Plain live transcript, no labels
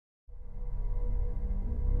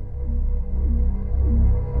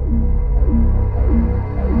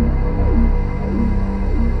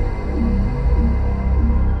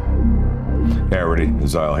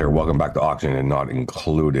Azile here. Welcome back to Auction and Not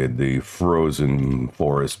Included, the Frozen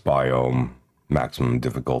Forest biome, maximum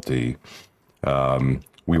difficulty.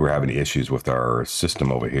 We were having issues with our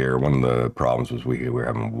system over here. One of the problems was we were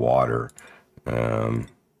having water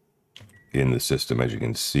in the system. As you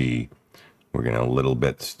can see, we're getting a little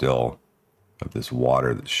bit still of this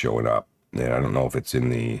water that's showing up. And I don't know if it's in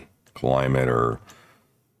the climate or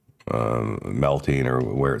melting or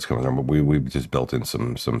where it's coming from, but we just built in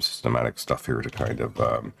some systematic stuff here to kind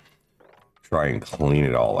of try and clean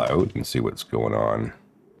it all out and see what's going on.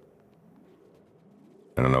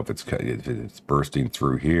 I don't know if it's bursting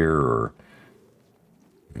through here or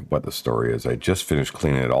what the story is. I just finished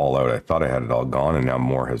cleaning it all out. I thought I had it all gone, and now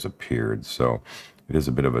more has appeared, so it is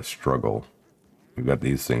a bit of a struggle. We've got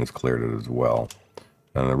these things cleared out as well.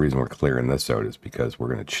 And the reason we're clearing this out is because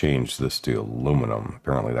we're going to change this to aluminum.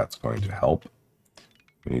 Apparently that's going to help.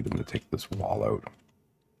 We need them to take this wall out.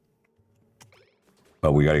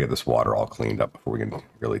 But we got to get this water all cleaned up before we can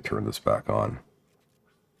really turn this back on.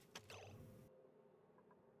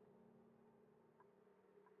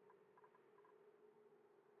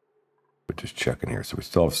 But just checking here. So we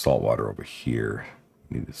still have salt water over here.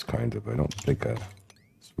 Need this kind of, I don't think a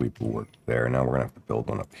sweep will work there. Now we're going to have to build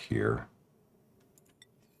one up here.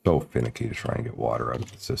 So finicky to try and get water out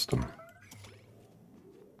of the system.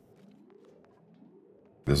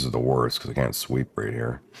 This is the worst because I can't sweep right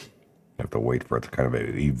here. I have to wait for it to kind of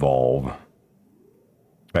evolve.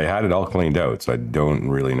 I had it all cleaned out, so I don't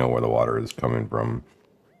really know where the water is coming from.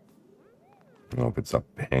 I don't know if it's up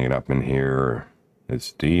hanging up in here. It's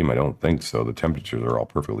steam. I don't think so. The temperatures are all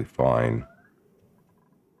perfectly fine.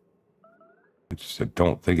 I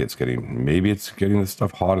don't think it's getting... Maybe it's getting the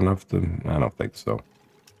stuff hot enough to... I don't think so.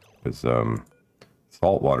 Because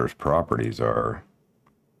salt water's properties are...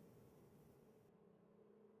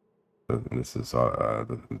 This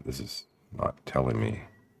is not telling me.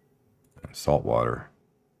 Salt water.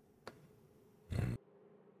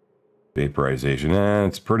 Vaporization.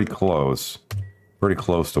 It's pretty close. Pretty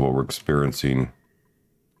close to what we're experiencing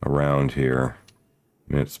around here.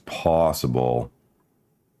 I mean, it's possible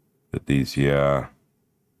that these, yeah.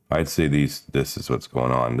 I'd say this is what's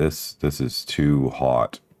going on. This is too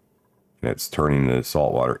hot. And it's turning the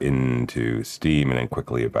salt water into steam and then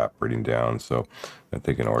quickly evaporating down. So I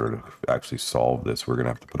think in order to actually solve this, we're going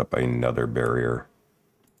to have to put up another barrier.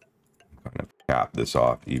 Kind of cap this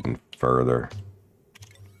off even further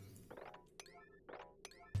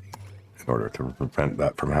in order to prevent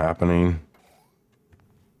that from happening.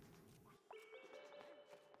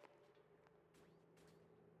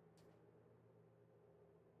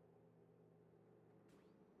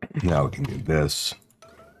 Now we can do this.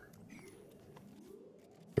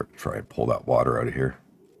 Try and pull that water out of here.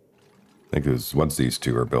 I think it once these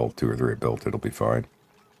two are built, 2 or 3 are built, it'll be fine.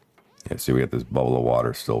 Yeah, see, we got this bubble of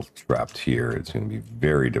water still trapped here. It's going to be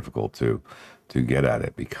very difficult to get at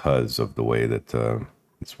it because of the way that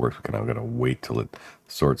this works. We're kind of going to wait till it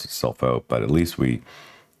sorts itself out, but at least we're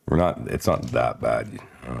not. It's not that bad.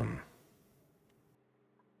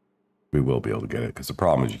 We will be able to get it because the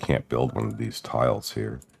problem is you can't build one of these tiles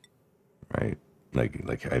here, right?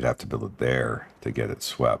 Like I'd have to build it there to get it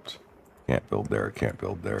swept. Can't build there, can't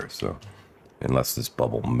build there. So unless this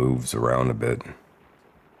bubble moves around a bit.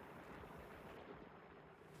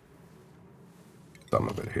 Some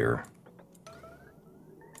of it here.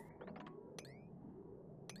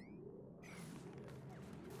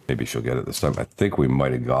 Maybe she'll get it this time. I think we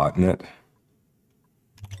might have gotten it.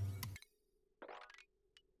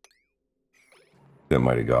 That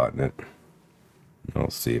might have gotten it. We'll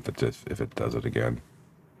see if it does it again.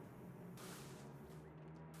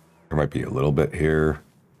 There might be a little bit here.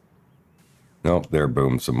 Nope, there,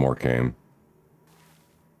 boom, some more came.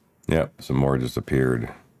 Yep, some more just appeared.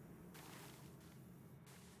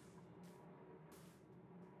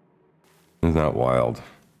 Isn't that wild?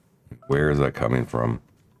 Where is that coming from?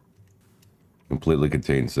 Completely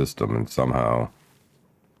contained system, and somehow,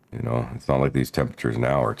 you know, it's not like these temperatures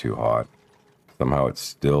now are too hot. Somehow it's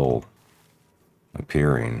still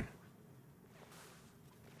appearing.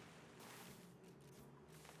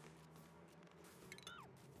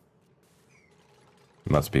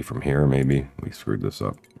 It must be from here, maybe. We screwed this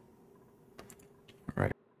up. All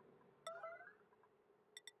right.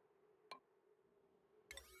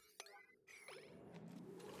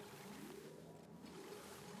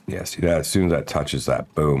 Yeah, see that? As soon as that touches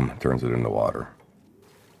that, boom, it turns it into water.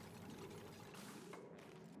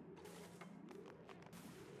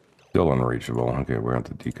 Still unreachable. Okay, we're going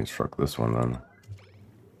to have to deconstruct this one then.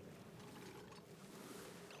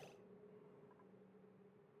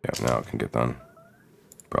 Yeah, now it can get done.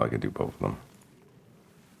 Probably could do both of them.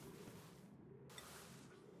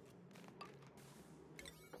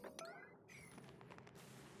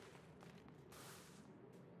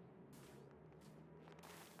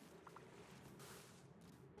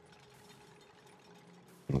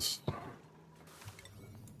 Let's...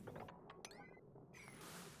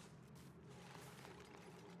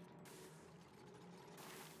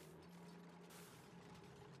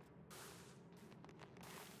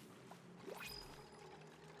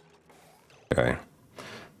 Okay.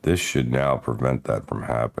 This should now prevent that from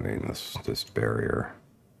happening, this barrier.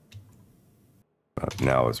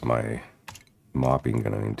 Now is my mopping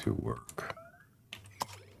going to work?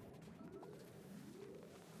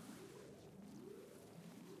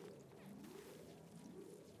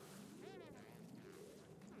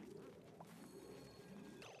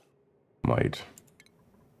 Might.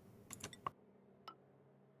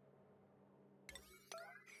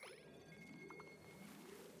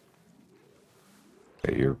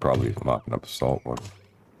 Okay, you're probably mopping up the salt one.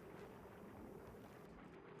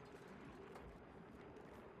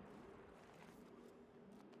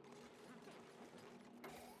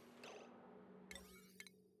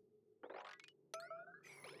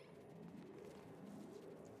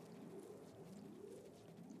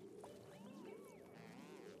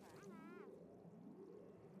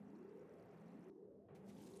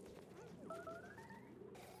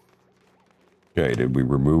 Okay, did we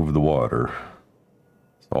remove the water?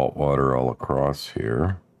 Salt water all across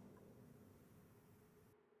here.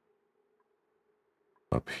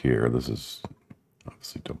 Up here, this is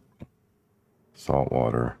obviously salt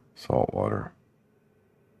water, salt water.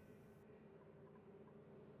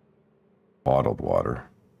 Bottled water.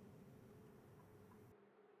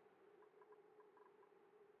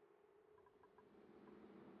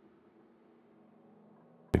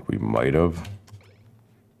 I think we might have.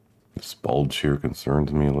 This bulge here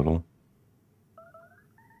concerns me a little.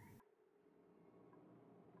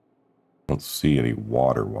 Don't see any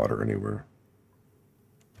water anywhere.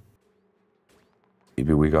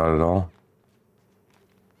 Maybe we got it all.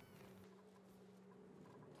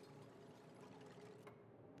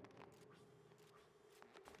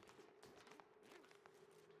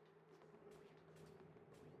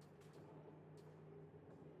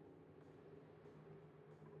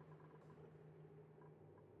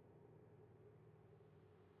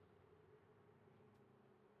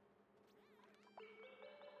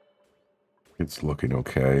 It's looking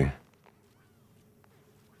okay.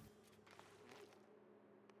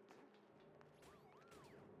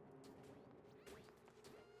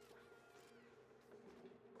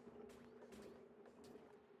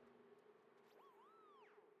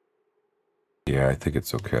 Yeah, I think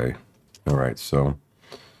it's okay. All right, so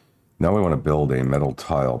now we want to build a metal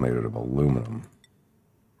tile made out of aluminum.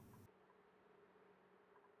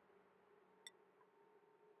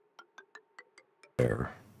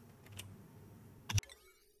 There.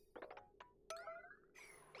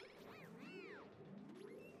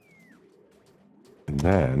 And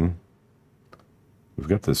then we've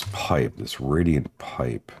got this pipe, this radiant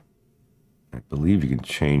pipe. I believe you can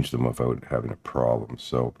change them without having a problem.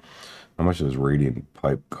 So how much does radiant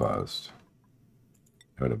pipe cost?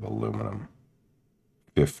 Out of aluminum.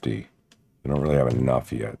 50. We don't really have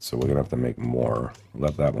enough yet, so we're gonna have to make more.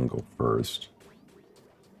 Let that one go first.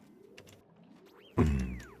 I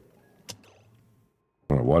don't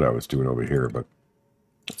know what I was doing over here, but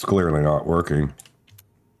it's clearly not working.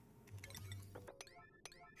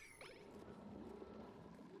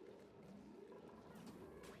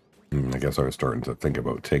 I guess I was starting to think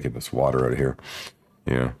about taking this water out of here.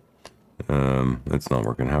 Yeah. It's not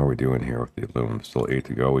working. How are we doing here with the aluminum? Still 8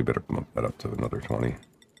 to go. We better bump that up to another 20.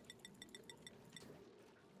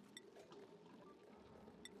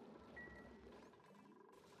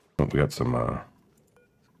 Oh, we got some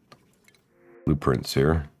blueprints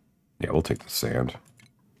here. Yeah, we'll take the sand.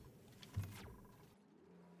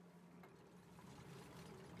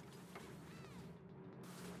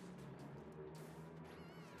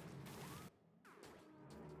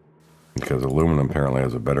 Because aluminum apparently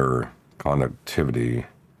has a better conductivity.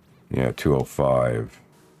 Yeah, 205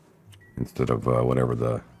 instead of whatever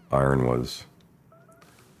the iron was.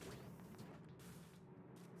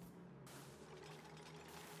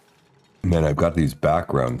 And then I've got these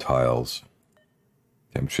background tiles,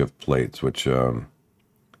 temp shift plates, which have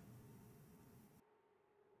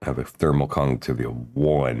a thermal conductivity of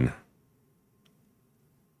 1. Is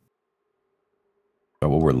that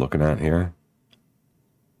what we're looking at here?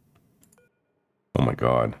 Oh my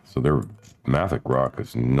god. So their mafic rock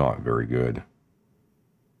is not very good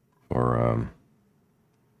for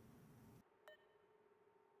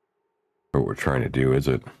what we're trying to do, is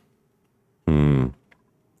it? What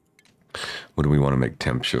do we want to make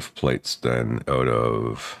temp shift plates then out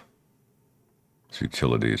of? It's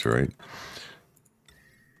utilities, right?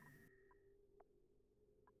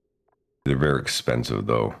 They're very expensive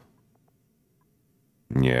though.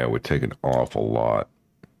 Yeah, it would take an awful lot.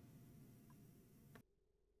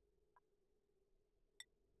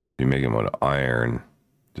 You make them out of iron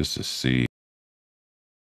just to see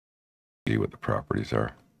what the properties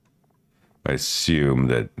are. I assume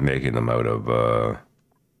that making them out of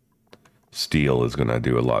steel is going to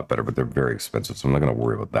do a lot better, but they're very expensive, so I'm not going to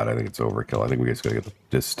worry about that. I think it's overkill. I think we just got to get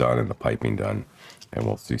this done and the piping done, and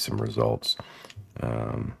we'll see some results.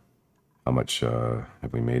 How much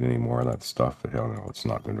have we made any more of that stuff? I don't know. It's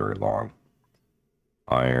not been very long.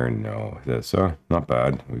 Iron, no. This, not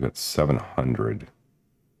bad. We got 700.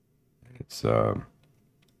 It's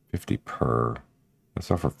 50 per. That's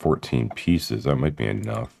not for 14 pieces. That might be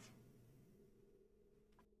enough.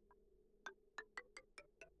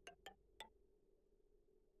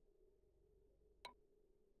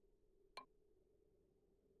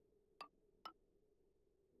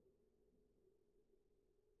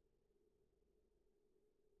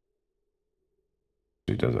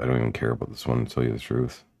 It does. I don't even care about this one, to tell you the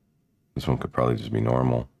truth. This one could probably just be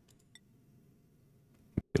normal.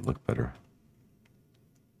 It look better.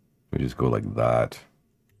 We just go like that.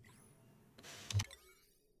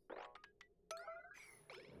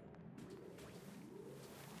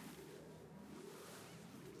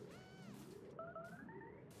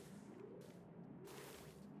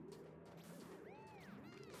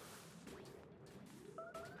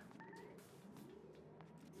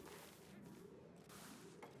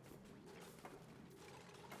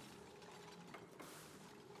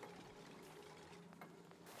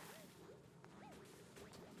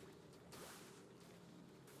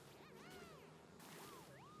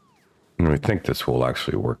 And I think this will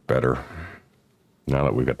actually work better. Now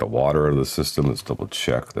that we've got the water out of the system, let's double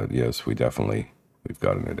check that, yes, we've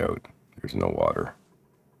gotten it out. There's no water.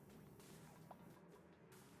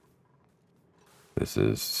 This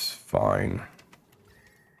is fine.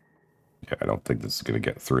 Yeah, I don't think this is going to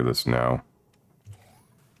get through this now.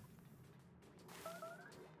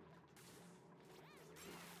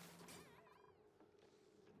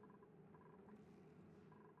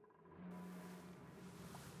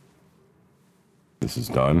 This is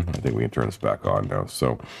done. I think we can turn this back on now.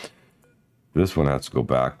 So this one has to go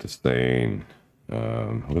back to staying.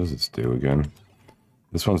 What does this do again?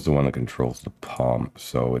 This one's the one that controls the pump.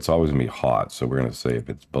 So it's always gonna be hot. So we're gonna say if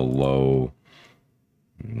it's below,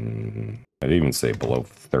 I'd even say below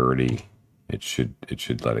 30, it should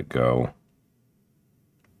let it go.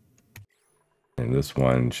 And this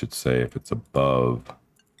one should say if it's above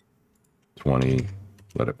 20,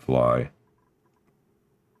 let it fly.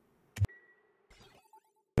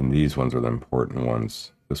 And these ones are the important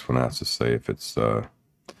ones. This one has to say if it's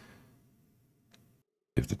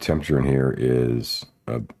if the temperature in here is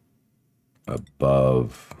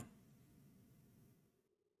above,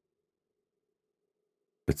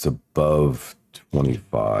 it's above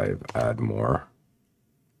 25, add more.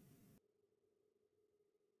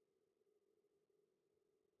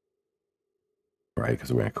 Right,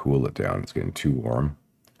 because we're going to cool it down. It's getting too warm.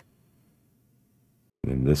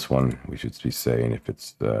 And then this one, we should be saying if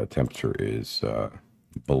its temperature is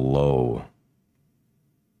below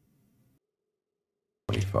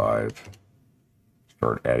 25,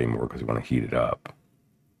 start adding more because we want to heat it up.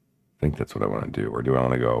 I think that's what I want to do. Or do I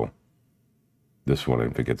want to go this one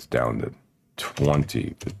if it gets down to 20,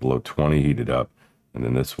 if it's below 20, heat it up. And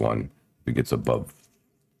then this one, if it gets above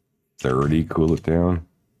 30, cool it down.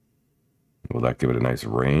 Will that give it a nice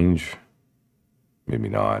range? Maybe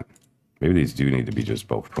not. Maybe these do need to be just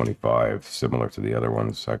both 25, similar to the other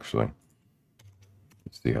ones, actually.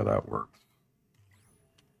 Let's see how that works.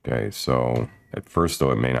 Okay, so at first,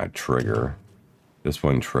 though, it may not trigger. This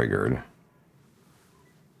one triggered.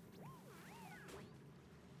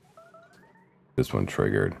 This one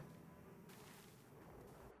triggered.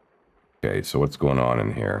 Okay, so what's going on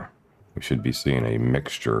in here? We should be seeing a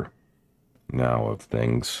mixture now of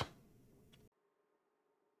things.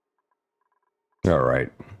 All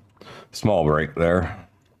right. Small break there.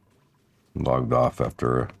 Logged off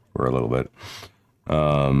after for a little bit.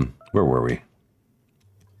 Where were we?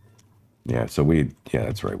 Yeah, so yeah,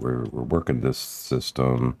 that's right. We're working this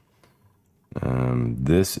system.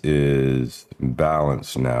 This is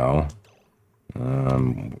balanced now.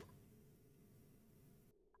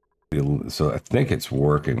 So I think it's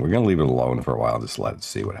working. We're gonna leave it alone for a while. Just let it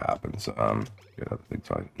see what happens. Got other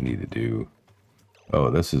things I need to do. Oh,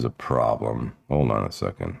 this is a problem. Hold on a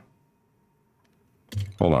second.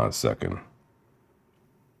 Hold on a second.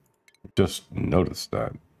 Just noticed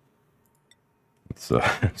that.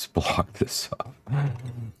 Let's block this up.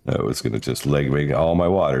 That was gonna just make all my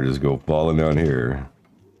water just go falling down here.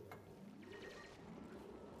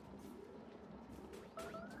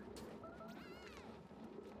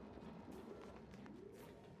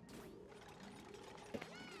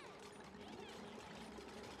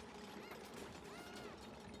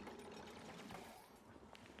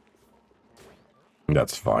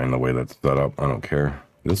 That's fine the way that's set up. I don't care.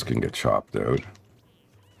 This can get chopped out.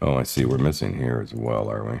 Oh, I see. We're missing here as well,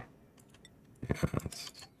 are we? Yeah,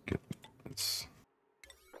 let's get this.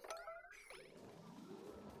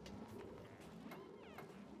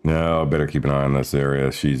 No, better keep an eye on this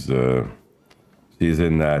area. She's in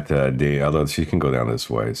that day, although she can go down this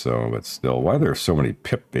way, so, but still. Why are there so many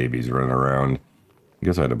pip babies running around? I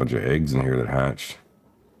guess I had a bunch of eggs in here that hatched.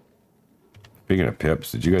 Speaking of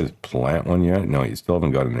pips, did you guys plant one yet? No, you still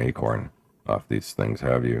haven't got an acorn off these things,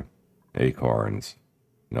 have you? Acorns.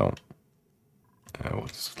 No. I will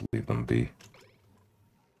just leave them be.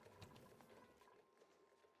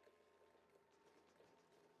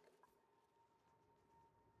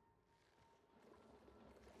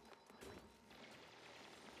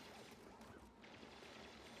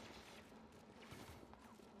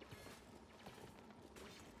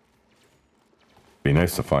 Be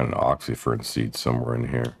nice to find an oxyfern seed somewhere in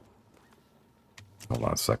here. Hold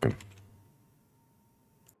on a second.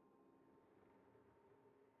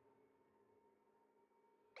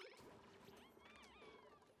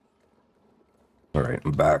 All right,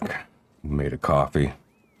 I'm back. Made a coffee.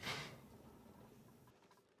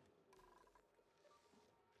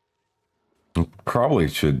 Probably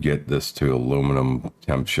should get this to aluminum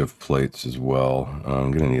temp shift plates as well.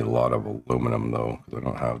 I'm going to need a lot of aluminum though, because I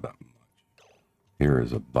don't have that much. Here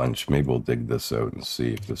is a bunch. Maybe we'll dig this out and see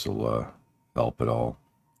if this will help at all.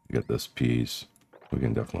 Get this piece. We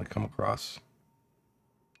can definitely come across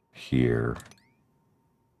here.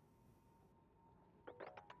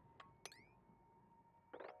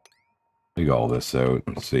 Dig all this out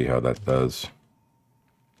and see how that does.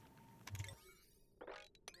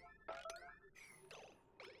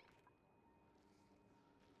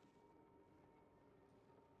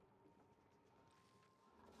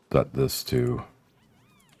 Set this to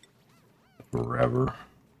forever.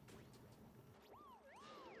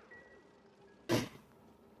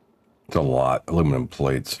 It's a lot. Aluminum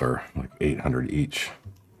plates are like 800 each,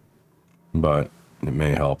 but it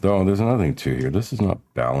may help. Oh, there's another thing too here. This is not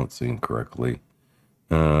balancing correctly.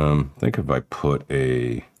 I think if I put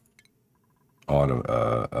a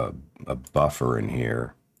buffer in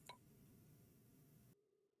here,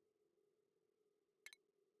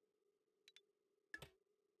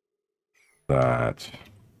 that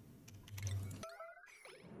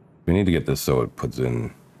we need to get this so it puts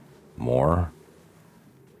in more.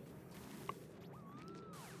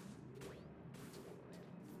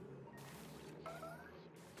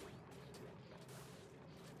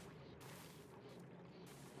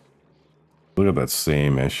 Look at that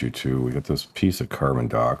same issue too. We got this piece of carbon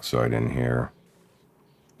dioxide in here,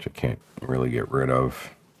 which I can't really get rid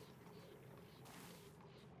of.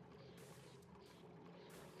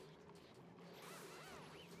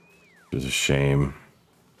 Which is a shame.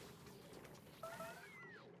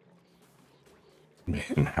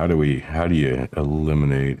 Man, how do you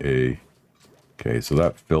eliminate a... Okay, so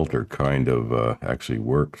that filter kind of actually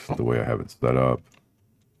works the way I have it set up.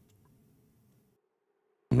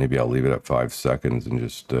 Maybe I'll leave it at 5 seconds and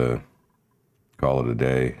just call it a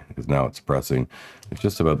day, because now it's pressing. It's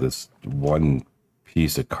just about this one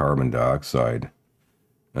piece of carbon dioxide.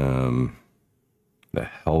 The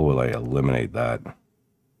hell will I eliminate that?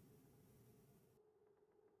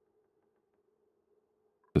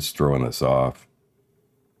 Just throwing this off.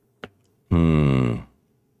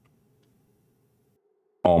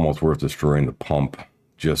 Almost worth destroying the pump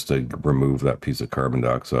just to remove that piece of carbon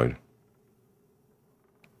dioxide.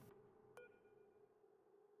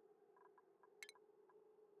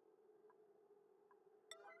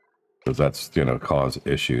 Because that's going to cause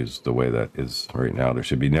issues the way that is right now. There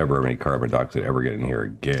should be never any carbon dioxide ever get in here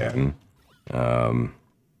again.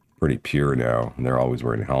 Pretty pure now, and they're always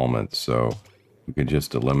wearing helmets, so we could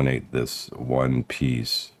just eliminate this one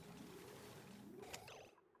piece.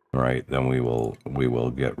 Right, then we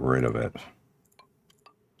will get rid of it.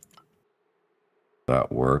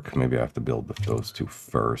 That work? Maybe I have to build those two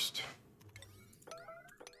first.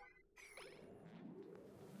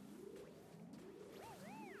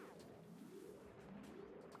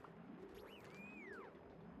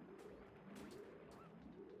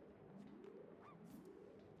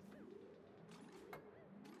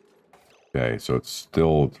 Okay, so it's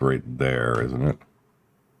right there, isn't it?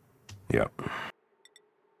 Yep.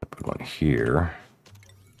 Put one here.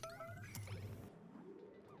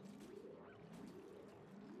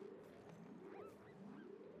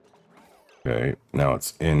 Okay, now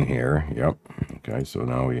it's in here. Yep. Okay, so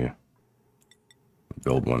now we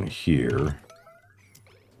build one here.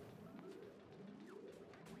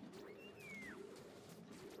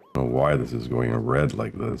 I don't know why this is going red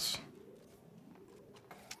like this.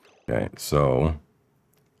 Okay, so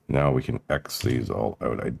Now we can X these all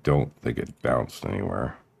out. I don't think it bounced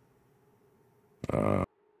anywhere.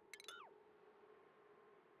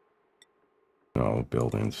 No,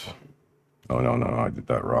 buildings. Oh, no, no, I did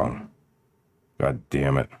that wrong. God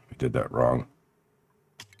damn it. I did that wrong.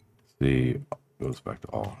 C goes back to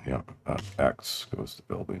all. Yeah, X goes to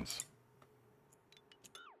buildings.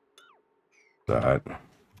 That.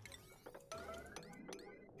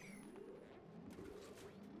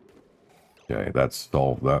 Okay, that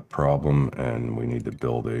solved that problem, and we need to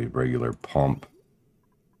build a regular pump.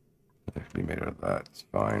 It can be made out of that. It's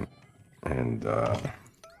fine. And that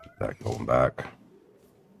going back.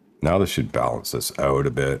 Now this should balance this out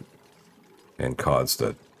a bit and cause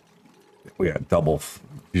that we got double.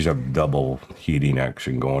 You should have double heating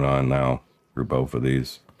action going on now for both of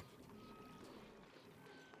these.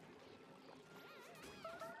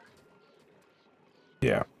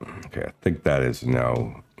 Yeah. Okay, I think that is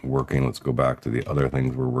now working. Let's go back to the other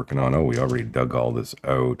things we're working on. Oh, we already dug all this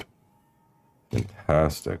out.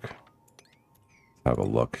 Fantastic. Let's have a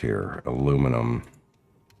look here. Aluminum.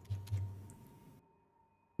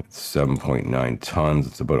 It's 7.9 tons.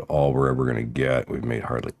 It's about all we're ever going to get. We've made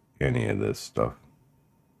hardly any of this stuff.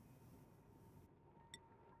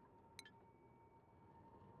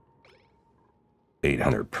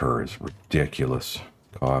 $800 per is ridiculous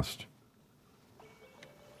cost.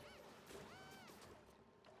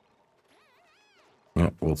 Yeah,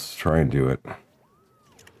 let's try and do it.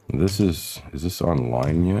 This is this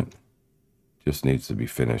online yet? Just needs to be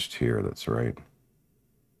finished here, that's right.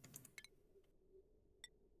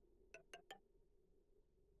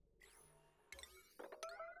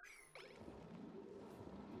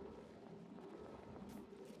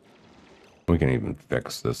 We can even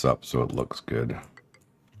fix this up so it looks good.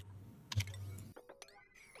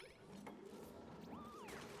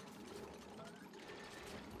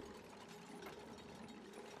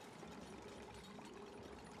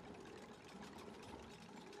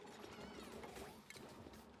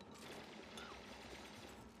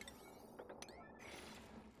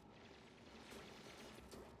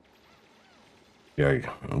 Yeah,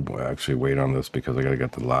 I'll actually wait on this because I gotta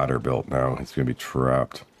get the ladder built now. It's gonna be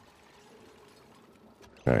trapped.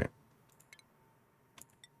 Okay.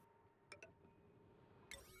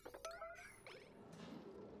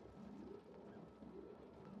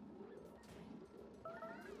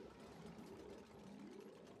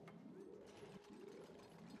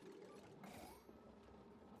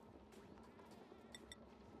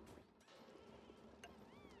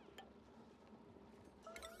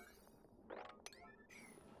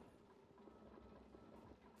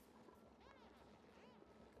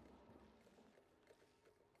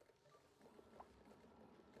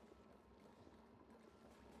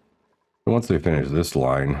 Once they finish this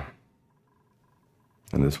line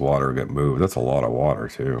and this water will get moved, that's a lot of water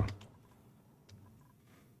too.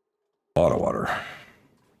 A lot of water.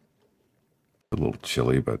 A little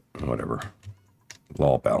chilly, but whatever. It'll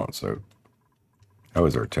all balance out. How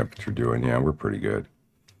is our temperature doing? Yeah, we're pretty good.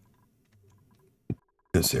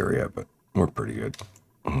 This area, but we're pretty good.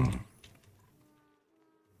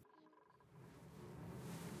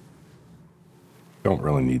 Don't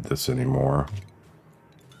really need this anymore.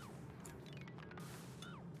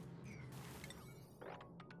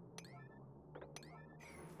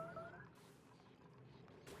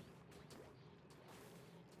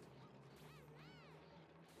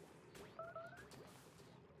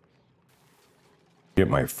 Get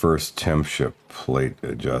my first temp ship plate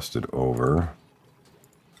adjusted over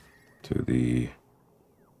to the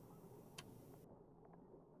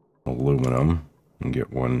aluminum and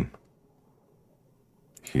get one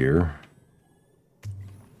here.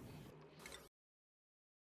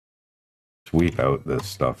 Sweep out this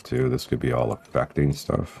stuff too. This could be all affecting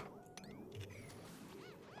stuff.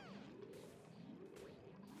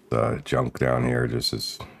 The junk down here just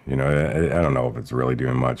is, you know, I don't know if it's really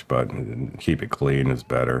doing much, but keep it clean is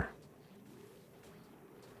better.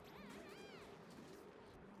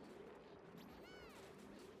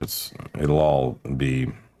 It'll all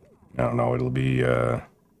be, I don't know, it'll be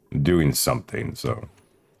doing something, so.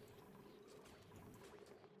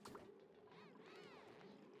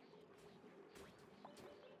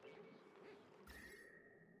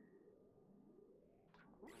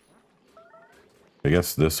 I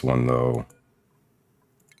guess this one, though,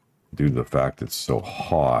 due to the fact it's so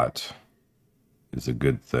hot, is a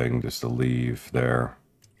good thing just to leave there.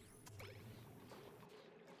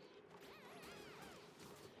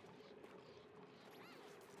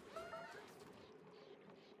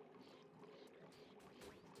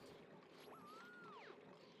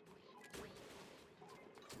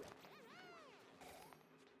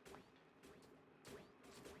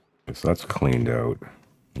 So that's cleaned out.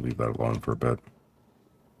 Leave that alone for a bit.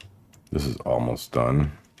 This is almost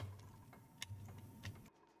done.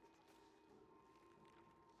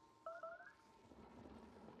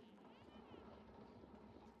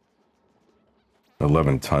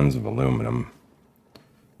 $11 tons of aluminum.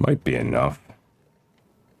 Might be enough.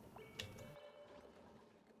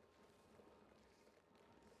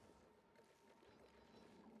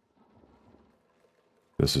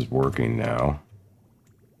 This is working now.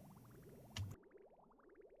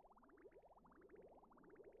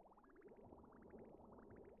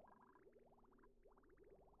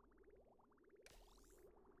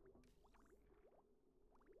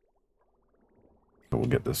 So we'll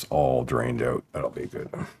get this all drained out. That'll be good.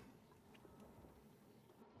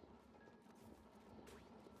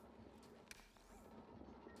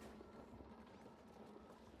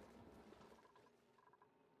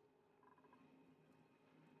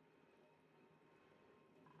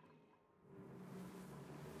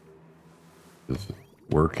 This is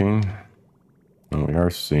working. And we are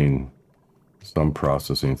seeing some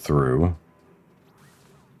processing through.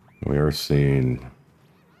 We are seeing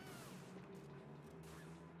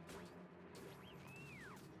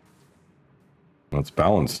well, it's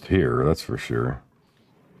balanced here, that's for sure.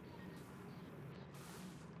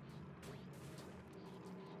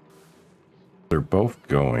 They're both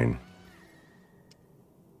going.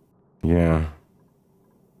 Yeah.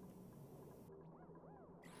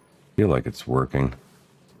 Feel like it's working.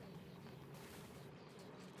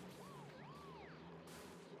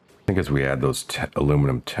 I think as we add those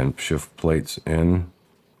aluminum temp shift plates in,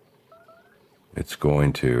 it's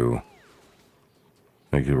going to,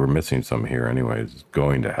 I think we're missing some here anyways, it's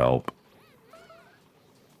going to help.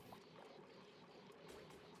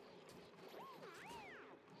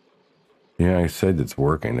 Yeah, I said it's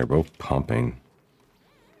working. They're both pumping.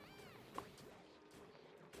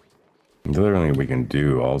 The other thing we can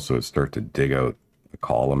do also is start to dig out a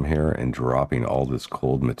column here and dropping all this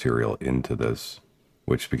cold material into this,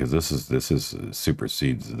 which because this is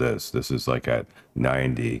supersedes this. This is like at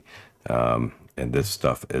 90, and this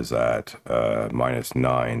stuff is at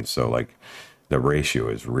 -9. So like the ratio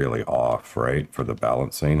is really off, right? For the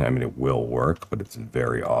balancing. I mean, it will work, but it's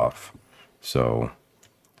very off. So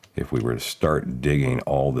if we were to start digging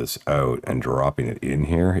all this out and dropping it in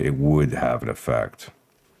here, it would have an effect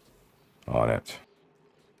on it.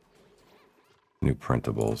 New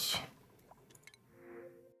printables.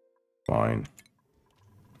 Fine.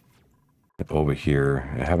 Over here,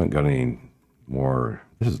 I haven't got any more.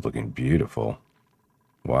 This is looking beautiful.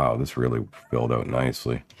 Wow, this really filled out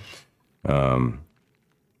nicely. But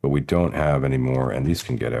we don't have any more, and these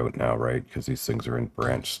can get out now, right? Because these things are in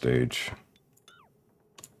branch stage.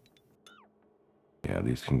 Yeah,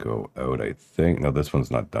 these can go out, I think. No, this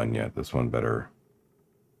one's not done yet. This one better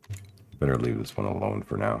leave this one alone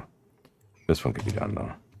for now. This one could be done,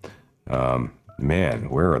 though. Man,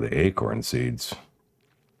 where are the acorn seeds?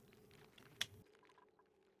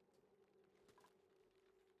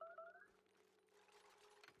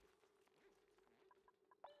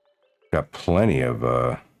 Got plenty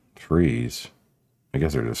of trees. I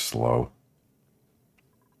guess they're just slow.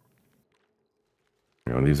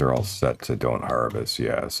 You know, these are all set to don't harvest,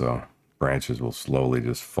 yeah, so branches will slowly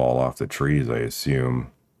just fall off the trees, I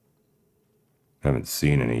assume. Haven't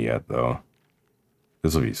seen any yet, though.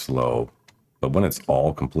 This will be slow, but when it's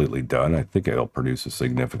all completely done, I think it'll produce a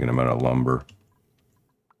significant amount of lumber.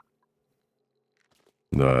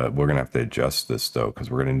 We're going to have to adjust this, though, because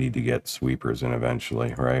we're going to need to get sweepers in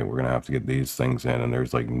eventually, right? We're going to have to get these things in, and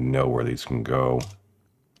there's, like, nowhere these can go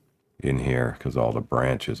in here because all the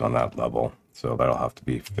branches on that level. So that'll have to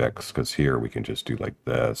be fixed, because here we can just do like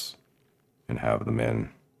this and have them in.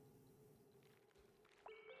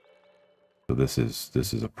 So this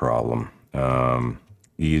is a problem.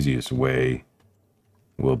 Easiest way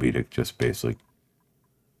will be to just basically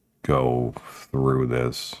go through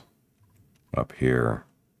this up here.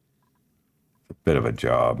 It's a bit of a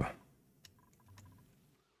job.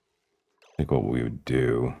 I think what we would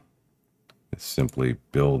do is simply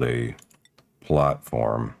build a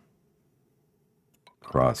platform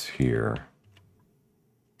across here.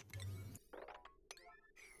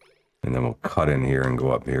 And then we'll cut in here and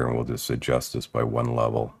go up here, and we'll just adjust this by one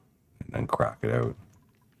level and then crack it out.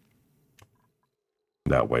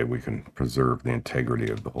 That way we can preserve the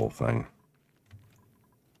integrity of the whole thing.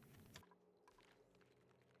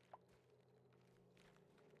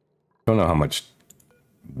 Don't know how much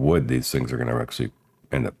wood these things are going to actually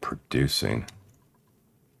end up producing.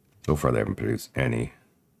 So far they haven't produced any.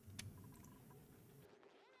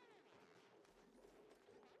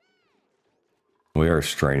 We are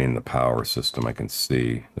straining the power system, I can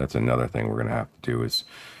see. That's another thing we're going to have to do is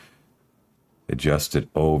adjust it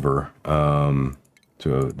over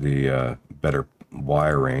to the better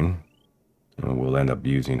wiring. And we'll end up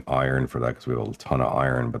using iron for that because we have a ton of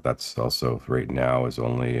iron, but that's also right now is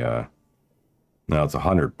only, now it's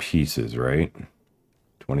 100 pieces, right?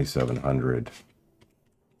 2,700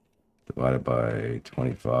 divided by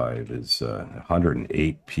 25 is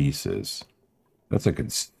 108 pieces. That's a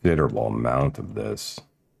considerable amount of this.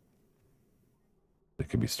 It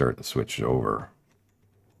could be starting to switch over.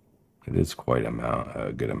 It is quite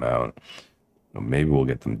a good amount. Well, maybe we'll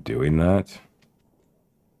get them doing that.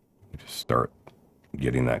 Just start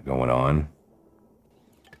getting that going on.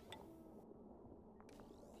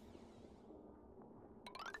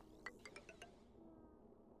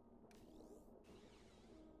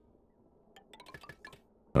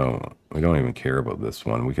 Oh, we don't even care about this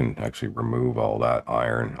one. We can actually remove all that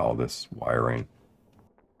iron, all this wiring.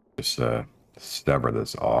 Just sever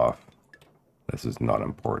this off. This is not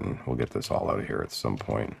important. We'll get this all out of here at some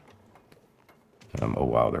point. Oh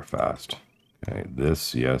wow, they're fast. Okay,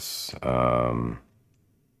 this, yes. And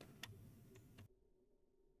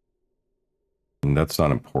that's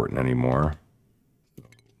not important anymore.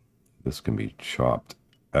 This can be chopped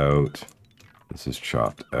out. This is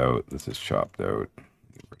chopped out. This is chopped out.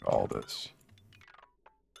 Get rid of all this.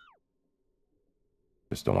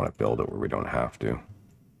 Just don't want to build it where we don't have to.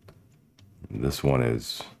 This one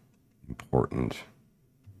is important.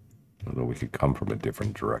 Although we could come from a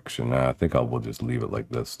different direction. I think we'll just leave it like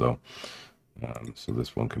this, though. So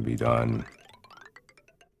this one can be done.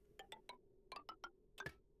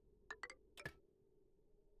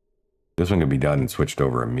 This one can be done and switched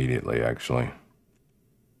over immediately, actually.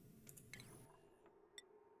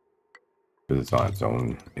 Because it's on its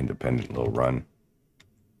own independent little run.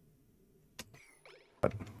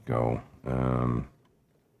 Let go.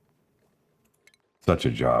 Such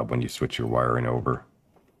a job when you switch your wiring over.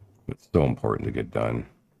 It's so important to get done.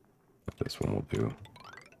 This one will do.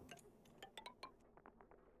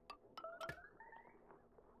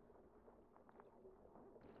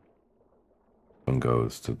 One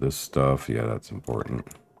goes to this stuff. Yeah, that's important.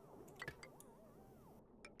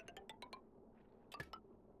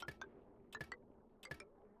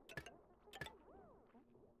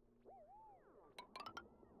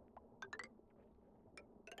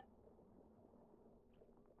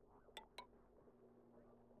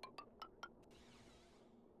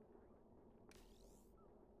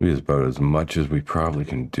 It is about as much as we probably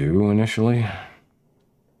can do initially.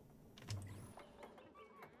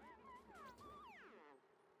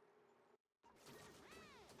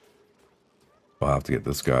 We'll have to get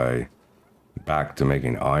this guy back to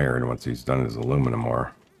making iron once he's done his aluminum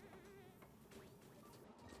ore.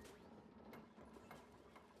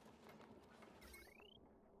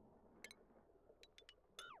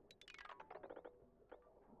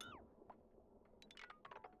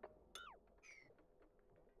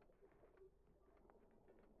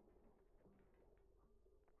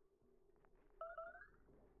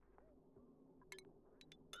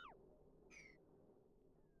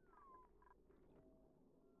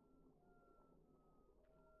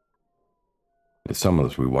 Some of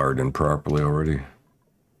this we wired in properly already.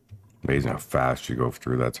 Amazing how fast you go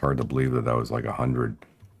through that. It's hard to believe that that was like 100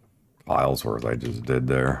 tiles worth I just did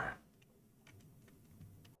there.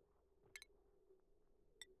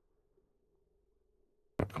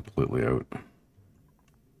 Completely out.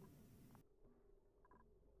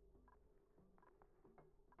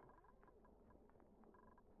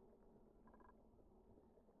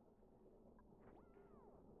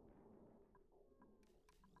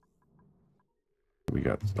 We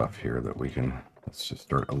got stuff here that we can, let's just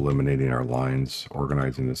start eliminating our lines,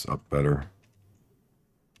 organizing this up better.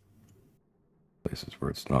 Places where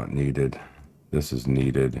it's not needed. This is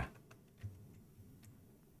needed.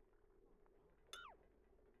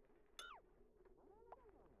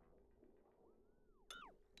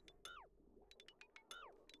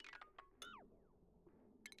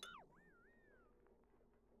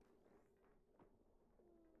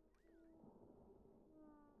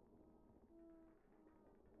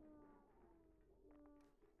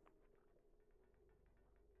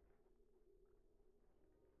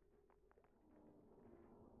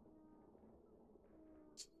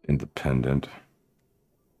 Independent.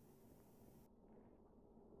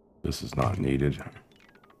 This is not needed.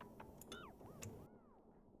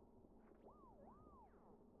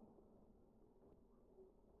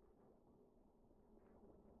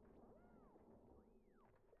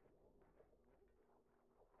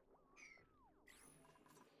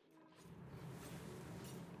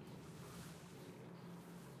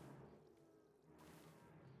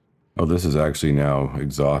 Oh, this is actually now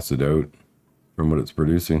exhausted out from what it's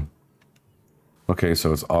producing. Okay,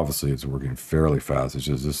 so it's obviously it's working fairly fast. It's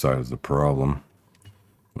just this side is the problem.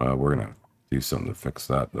 We're gonna do something to fix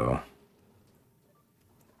that though.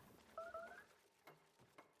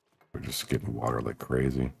 We're just getting water like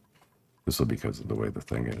crazy. This will be because of the way the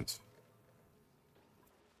thing is.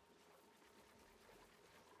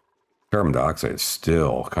 Carbon dioxide is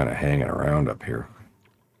still kind of hanging around up here.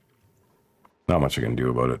 Not much I can do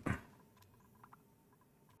about it.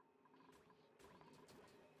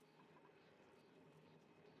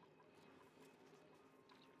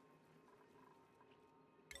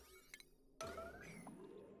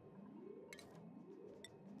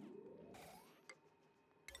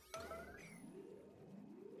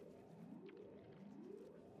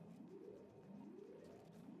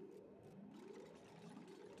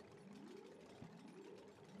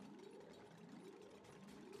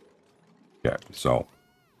 Yeah, so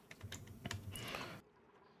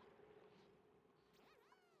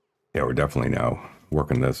yeah, we're definitely now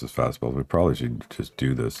working this as fast as possible. We probably should just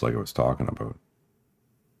do this like I was talking about.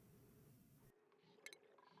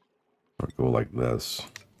 Or go like this.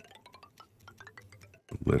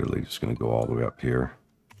 Literally just gonna go all the way up here.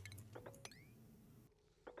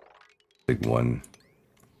 Big one.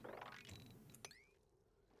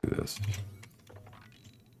 Do this.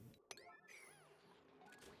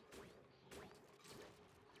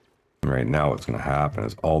 Right now what's going to happen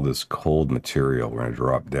is all this cold material we're going to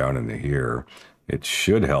drop down into here. It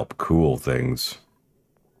should help cool things.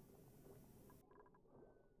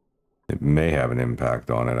 It may have an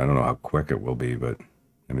impact on it. I don't know how quick it will be, but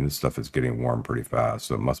I mean, this stuff is getting warm pretty fast,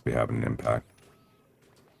 so it must be having an impact.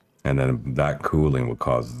 And then that cooling will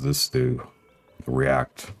cause this to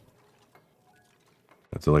react.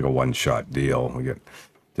 It's like a one-shot deal. We get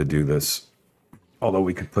to do this. Although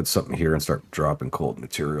we could put something here and start dropping cold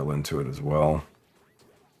material into it as well.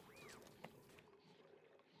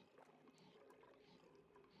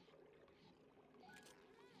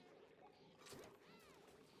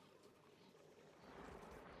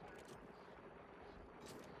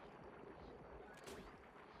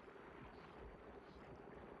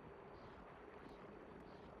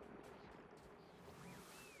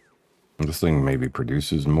 This thing maybe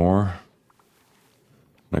produces more.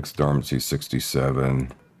 Next dormancy 67.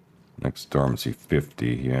 Next dormancy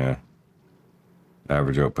 50, yeah.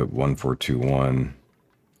 Average output 1421.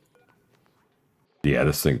 Yeah,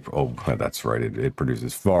 this thing, oh, that's right. It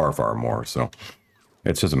produces far, far more. So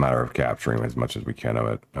it's just a matter of capturing as much as we can of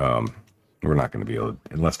it. We're not going to be able to,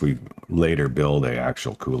 unless we later build a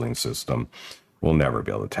actual cooling system, we'll never be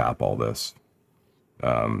able to tap all this.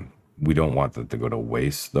 We don't want that to go to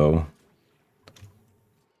waste though.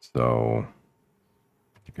 So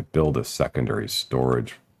you could build a secondary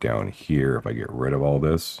storage down here if I get rid of all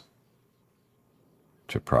this,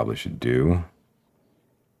 which I probably should do.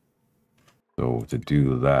 So to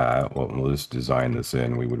do that, well, we'll just design this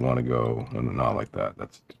in. We would want to go, not like that.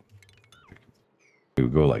 We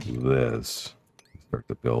would go like this. Start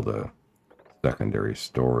to build a secondary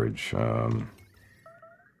storage,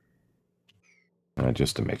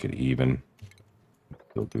 just to make it even.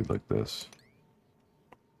 We'll do like this.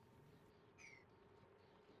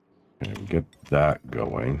 And get that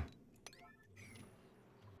going.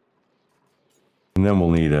 And then we'll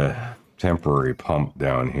need a temporary pump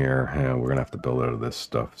down here. Yeah, we're gonna have to build out of this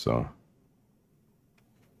stuff, so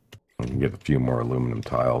we can get a few more aluminum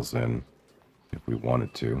tiles in if we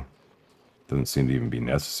wanted to. Doesn't seem to even be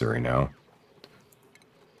necessary now.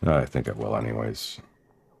 I think it will anyways.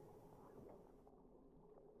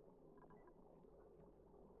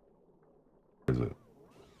 Where is it?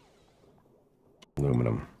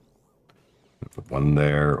 Aluminum. One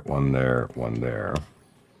there, one there, one there.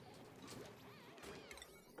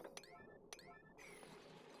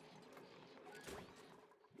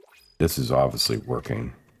 This is obviously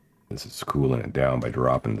working. This is cooling it down by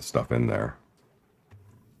dropping the stuff in there.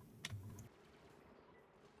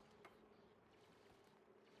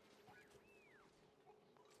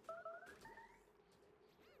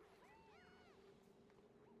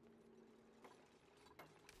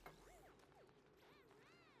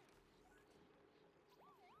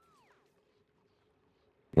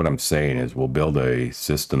 What I'm saying is we'll build a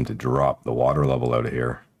system to drop the water level out of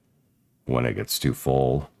here when it gets too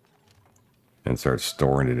full and start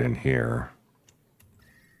storing it in here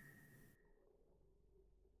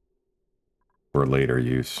for later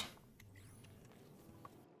use.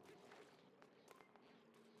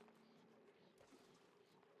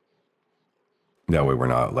 That way we're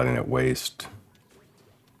not letting it waste,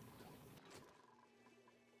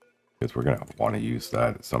 because we're going to want to use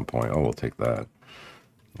that at some point. Oh, we'll take that.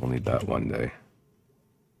 We'll need that one day.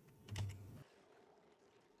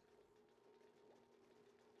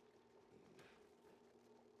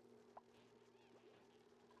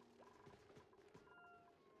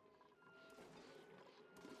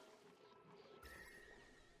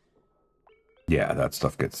 Yeah, that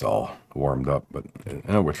stuff gets all warmed up, but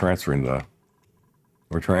we're transferring the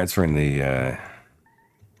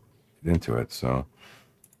into it, so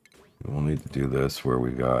we'll need to do this where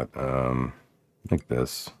we got like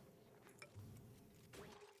this.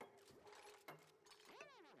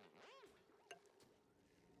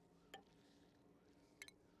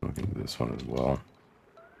 We can do this one as well.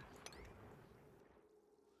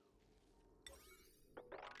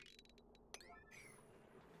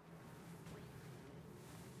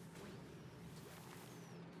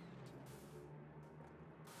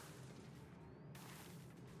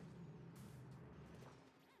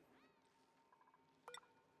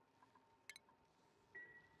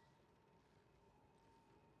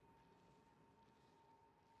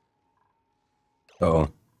 Oh.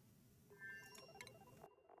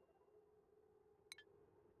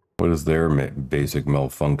 What is their basic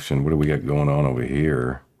malfunction? What do we got going on over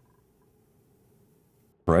here?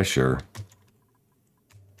 Pressure.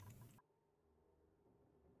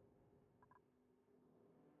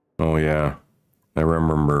 Oh, yeah. I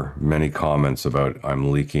remember many comments about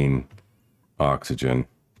I'm leaking oxygen.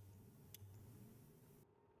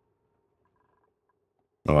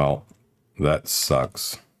 Well, that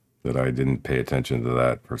sucks that I didn't pay attention to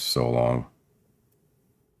that for so long.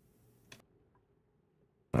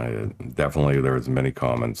 Definitely there was many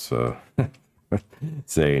comments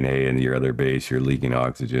saying, hey, in your other base, you're leaking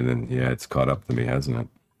oxygen. And yeah, it's caught up to me, hasn't it?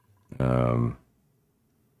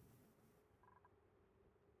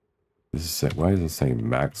 This is, why is it saying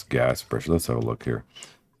max gas pressure? Let's have a look here.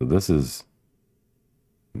 So this is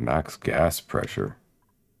max gas pressure.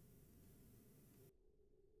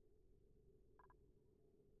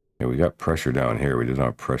 Yeah, we got pressure down here. We did not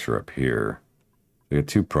have pressure up here. We got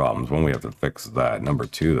two problems. One, we have to fix that. Number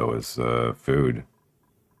two, though, is food.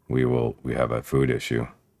 We have a food issue.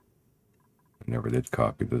 I never did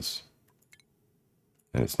copy this.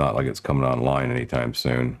 And it's not like it's coming online anytime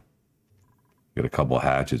soon. Got a couple of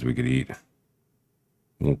hatches we could eat.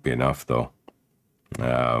 Won't be enough, though.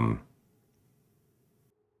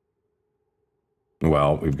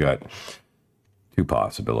 Well, we've got two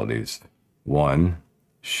possibilities. One,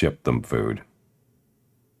 ship them food,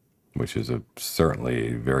 which is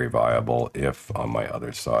certainly very viable if on my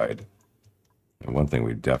other side. And one thing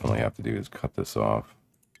we definitely have to do is cut this off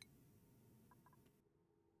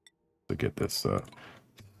to get this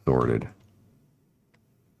sorted.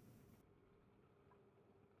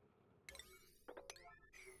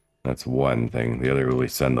 That's one thing. The other, we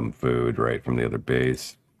send them food right from the other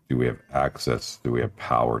base. Do we have access? Do we have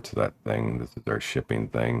power to that thing? This is our shipping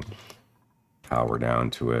thing. Power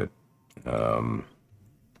down to it.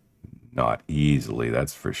 Not easily,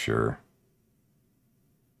 that's for sure.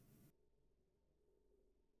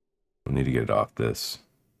 We need to get it off this.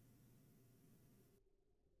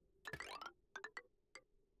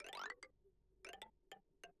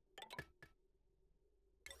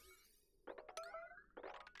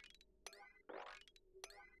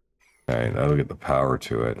 Okay, that'll get the power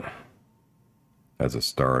to it as a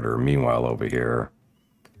starter. Meanwhile, over here,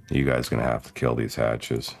 you guys are gonna have to kill these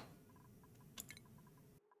hatches.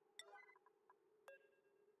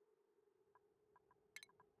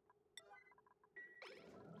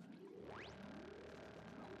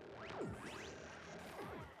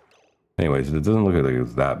 Anyways, it doesn't look like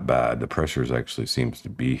it's that bad. The pressures actually seems to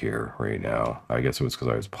be here right now. I guess it was because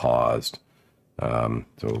I was paused.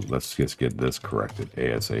 So let's just get this corrected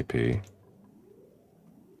ASAP.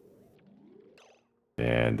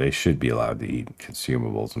 And they should be allowed to eat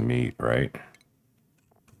consumables and meat, right?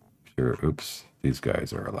 Sure. Oops. These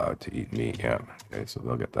guys are allowed to eat meat. Yeah. Okay, so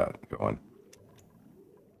they'll get that going.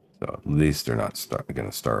 So at least they're not going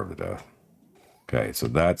to starve to death. Okay, so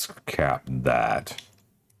that's capped that.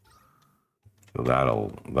 So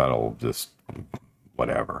that'll just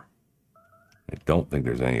whatever. I don't think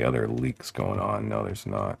there's any other leaks going on. No, there's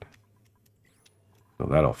not. So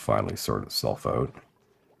that'll finally sort itself out.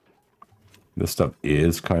 This stuff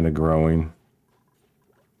is kind of growing.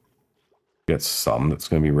 Get some that's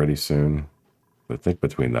going to be ready soon. But I think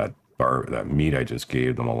between that meat I just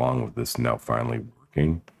gave them along with this now finally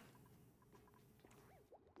working.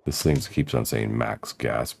 This thing keeps on saying max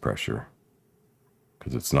gas pressure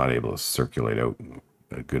because it's not able to circulate out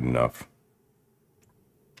good enough.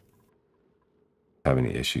 Have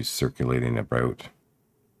any issues circulating about?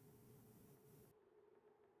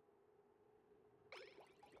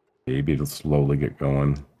 Maybe it'll slowly get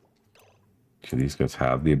going. Do these guys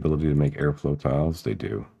have the ability to make airflow tiles? They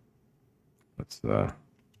do. Let's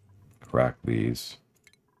crack these.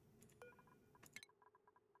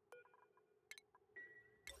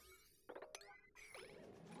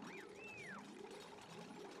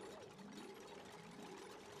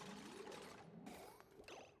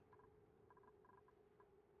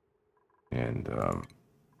 And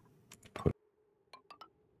put.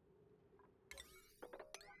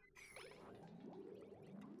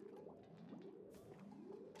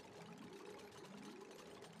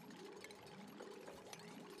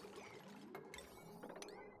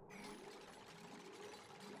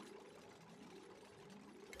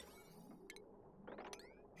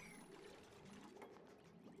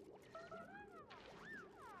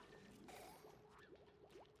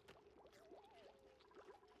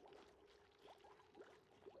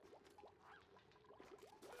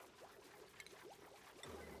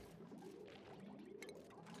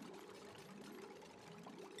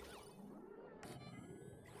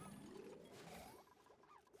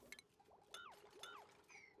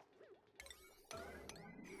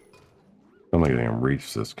 I don't think they can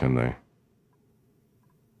reach this, can they?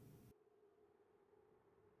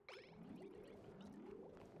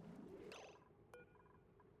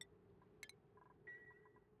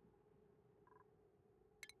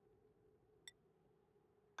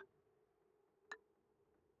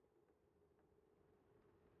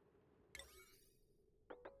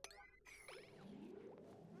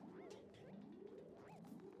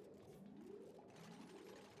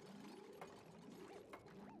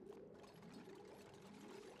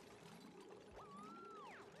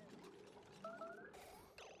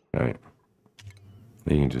 Right.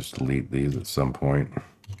 You can just delete these at some point.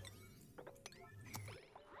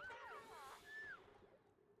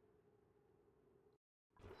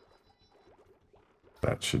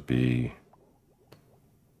 That should be...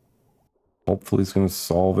 Hopefully it's going to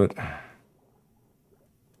solve it.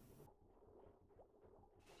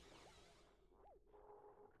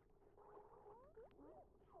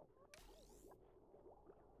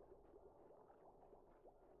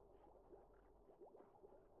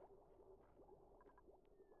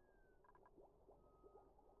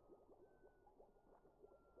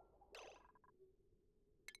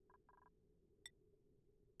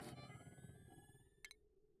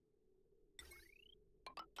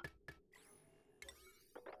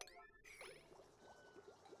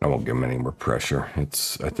 I won't give them any more pressure. I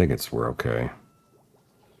think we're okay.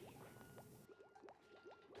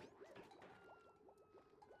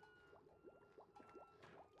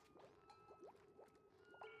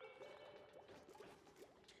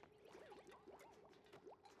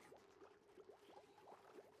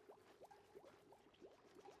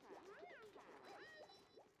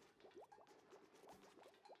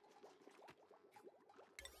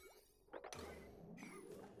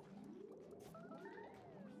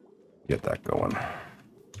 Get that going.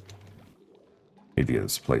 Need to get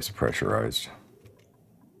this place pressurized.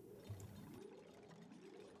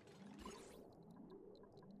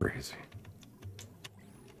 Crazy.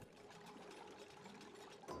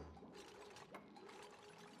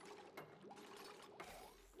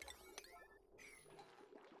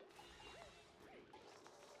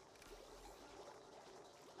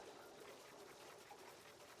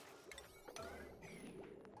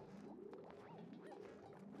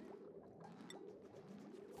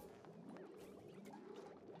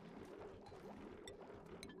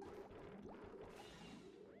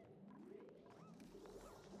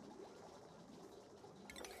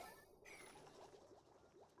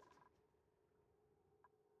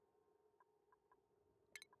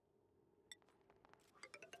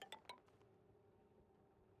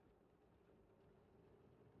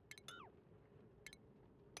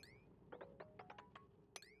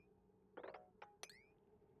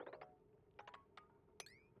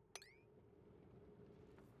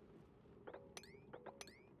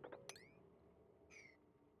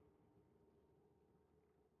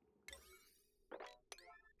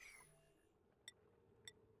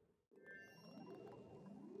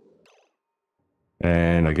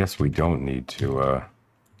 And I guess we don't need to, I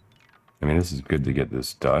mean, this is good to get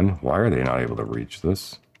this done. Why are they not able to reach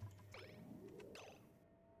this?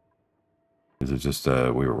 Is it just,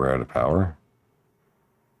 we were out of power?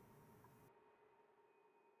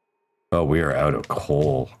 Oh, we are out of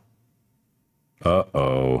coal.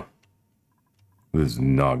 Uh-oh. This is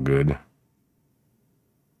not good.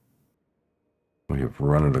 We have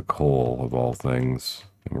run out of coal, of all things.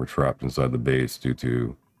 And we're trapped inside the base due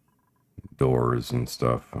to doors and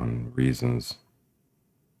stuff and reasons.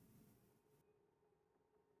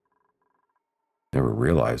 Never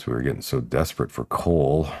realized we were getting so desperate for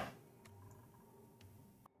coal.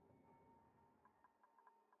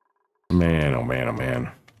 Man, oh man, oh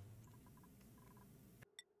man.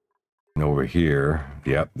 And over here,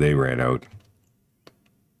 yep, they ran out.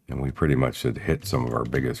 And we pretty much had hit some of our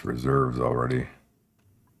biggest reserves already.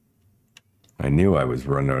 I knew I was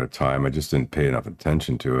running out of time. I just didn't pay enough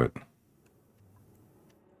attention to it.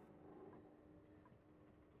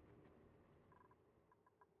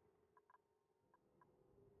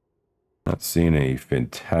 Not seeing any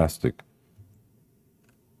fantastic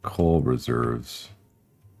coal reserves.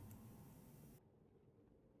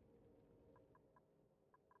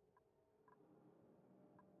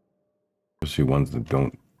 Especially ones that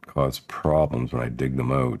don't cause problems when I dig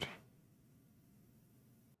them out.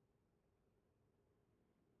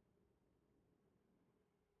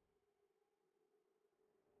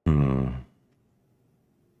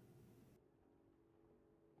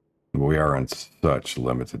 We are on such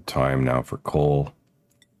limited time now for coal.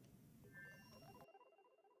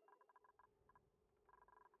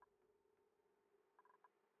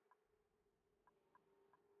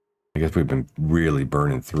 I guess we've been really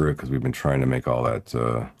burning through it because we've been trying to make all that,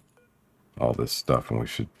 all this stuff, and we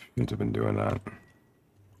shouldn't have been doing that.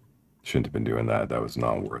 Shouldn't have been doing that. That was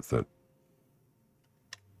not worth it.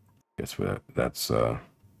 I guess that's,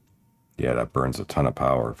 yeah, that burns a ton of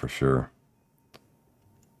power for sure.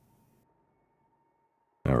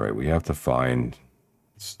 All right, we have to find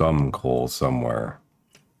some coal somewhere.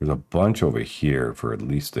 There's a bunch over here for at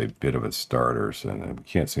least a bit of a starter, and we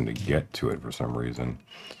can't seem to get to it for some reason.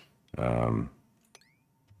 And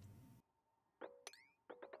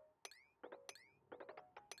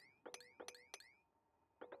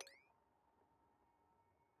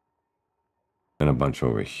a bunch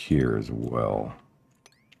over here as well.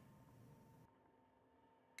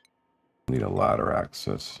 Need a ladder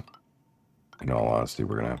access. In all honesty,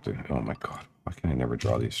 we're gonna have to. Oh my god, why can I never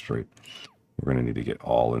draw these straight? We're gonna need to get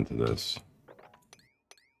all into this.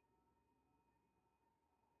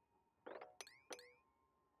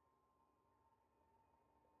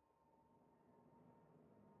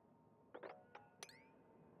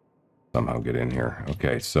 Somehow get in here.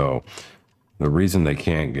 Okay, so the reason they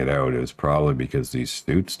can't get out is probably because these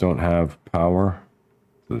suits don't have power.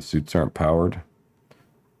 So the suits aren't powered.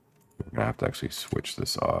 We're gonna have to actually switch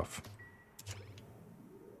this off.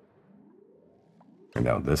 And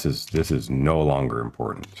now this is no longer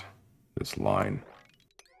important. This line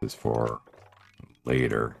is for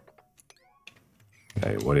later.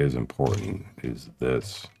 Okay, what is important is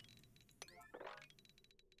this.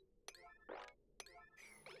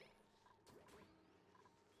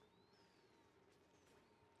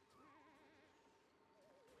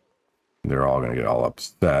 They're all going to get all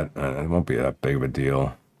upset, and it won't be that big of a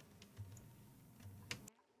deal.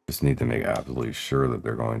 Just need to make absolutely sure that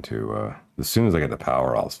they're going to, as soon as I get the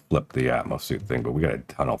power, I'll flip the atmosphere thing, but we got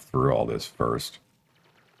to tunnel through all this first.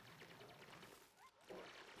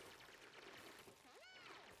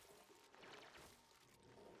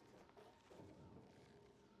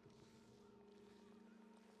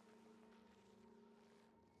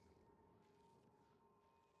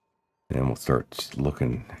 And we'll start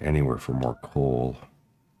looking anywhere for more coal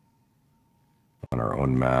on our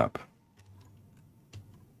own map.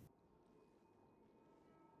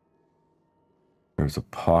 There's a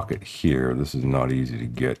pocket here. This is not easy to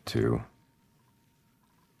get to.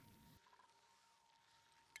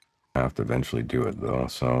 I have to eventually do it though,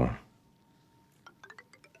 so.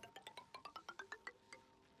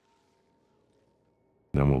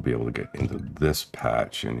 Then we'll be able to get into this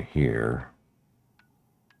patch in here,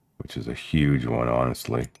 which is a huge one,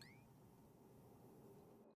 honestly.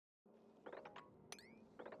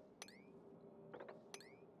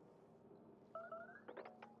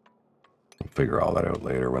 We'll figure all that out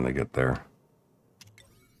later when they get there.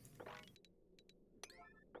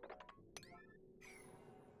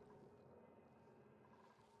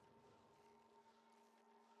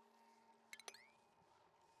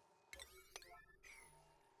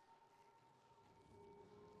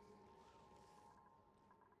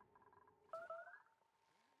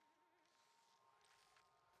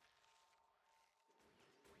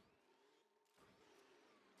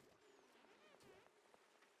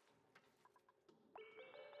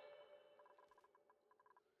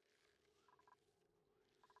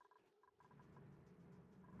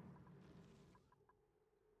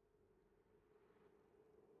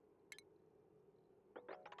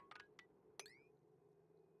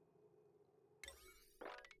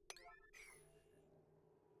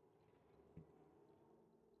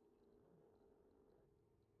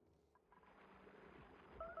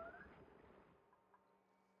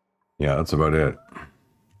 Yeah, that's about it.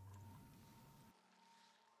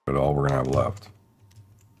 But all we're gonna have left.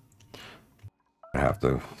 I have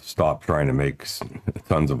to stop trying to make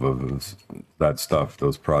tons of that stuff.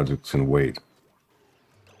 Those projects can wait.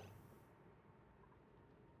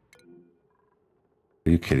 Are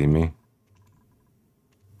you kidding me?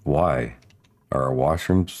 Why? Are our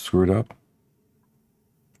washrooms screwed up?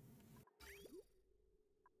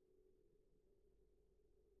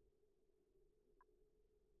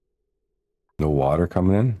 No water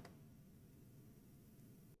coming in?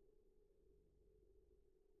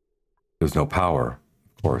 There's no power,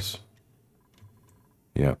 of course.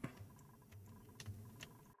 Yep.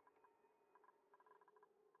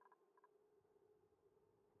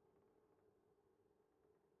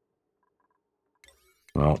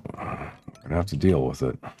 Well, we're gonna have to deal with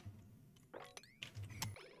it.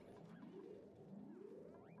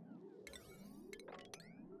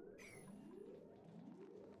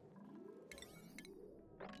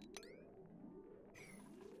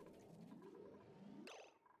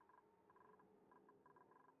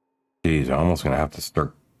 Geez, I'm almost gonna have to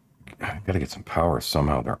start. I gotta get some power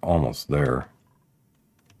somehow. They're almost there.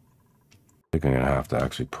 I think I'm gonna have to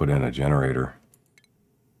actually put in a generator.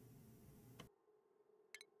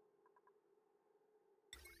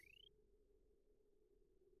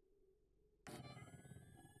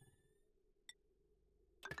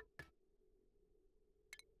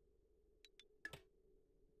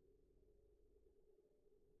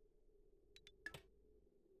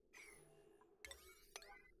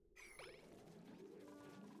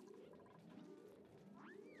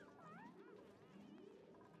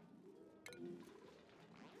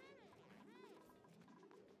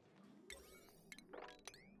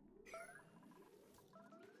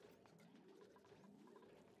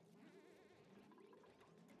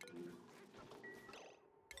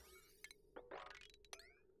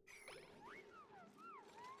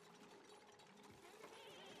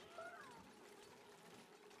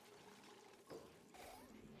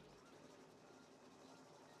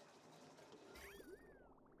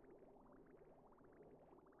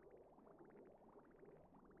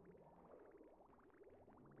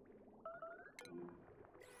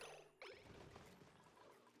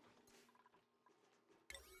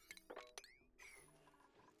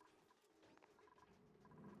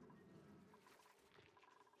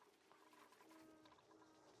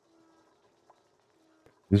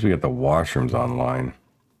 At least we get the washrooms online.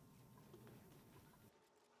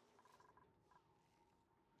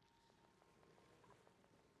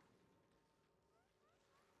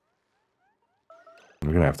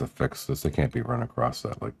 We're gonna have to fix this. They can't be run across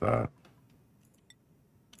that like that.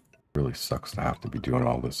 Really sucks to have to be doing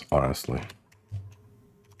all this, honestly.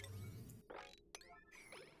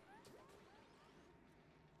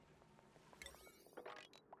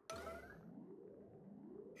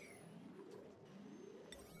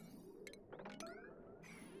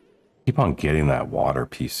 Keep on getting that water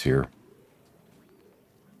piece here.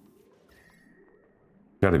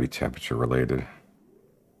 Got to be temperature related.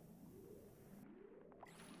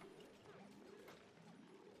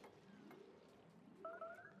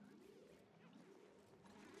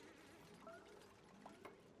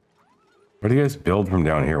 Why do you guys build from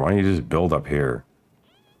down here? Why don't you just build up here?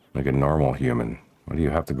 Like a normal human. Why do you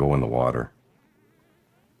have to go in the water?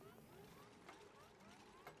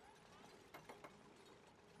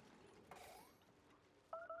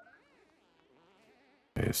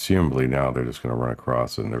 Okay, assumably now they're just going to run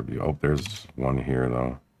across it and there'll be... Oh, there's one here,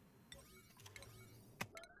 though.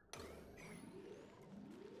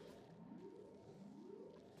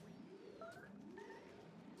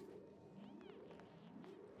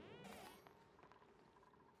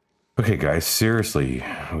 Okay, guys, seriously,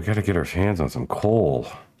 we got to get our hands on some coal.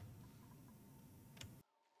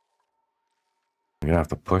 We're going to have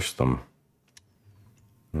to push them.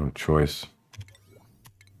 No choice.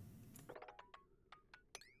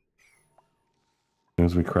 As soon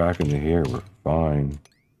as we crack into here, we're fine.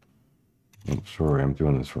 Oh, sorry, I'm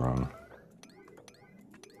doing this wrong.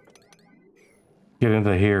 Get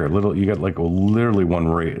into here. Little, you got like literally one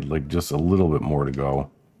rate, like just a little bit more to go.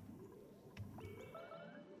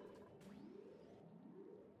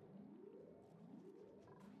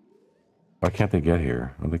 Why can't they get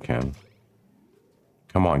here? Oh, they can.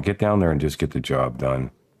 Come on, get down there and just get the job done.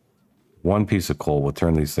 One piece of coal, we'll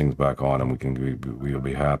turn these things back on and we'll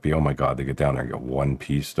be happy. Oh my God, they get down there and get one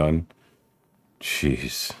piece done.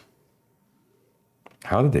 Jeez.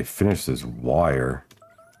 How did they finish this wire?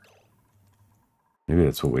 Maybe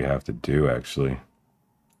that's what we have to do, actually.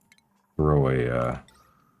 Throw a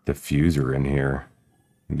diffuser in here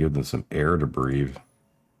and give them some air to breathe.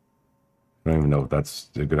 I don't even know if that's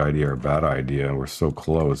a good idea or a bad idea. We're so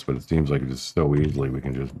close, but it seems like just so easily we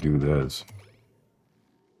can just do this.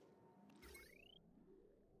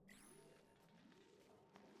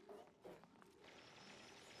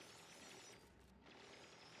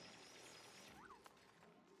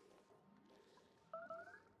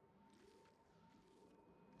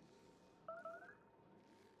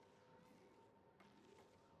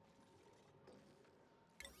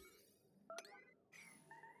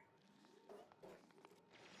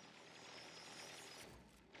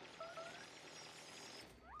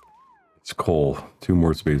 It's coal. 2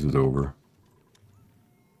 more spaces over.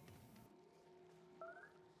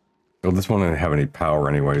 Oh, this one doesn't have any power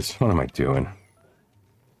anyways. What am I doing?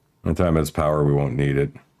 By the time it has power, we won't need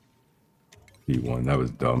it. E1, that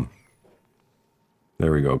was dumb.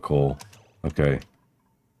 There we go, coal. Okay.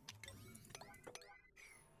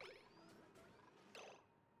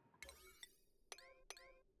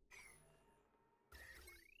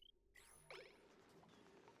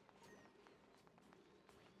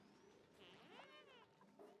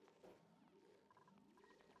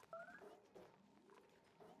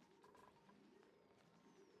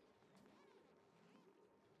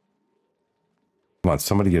 Come on,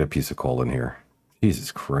 somebody get a piece of coal in here.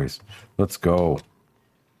 Jesus Christ. Let's go.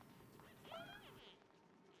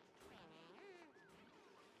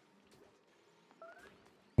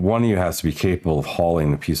 One of you has to be capable of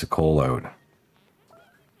hauling the piece of coal out.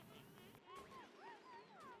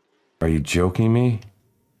 Are you joking me?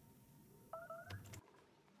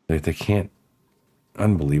 Like, they can't...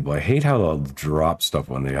 Unbelievable. I hate how they'll drop stuff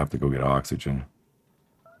when they have to go get oxygen.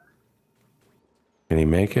 Can he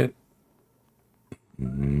make it? I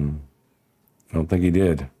don't think he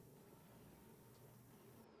did.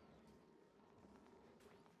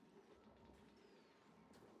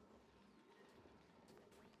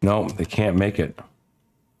 No, they can't make it.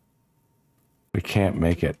 We can't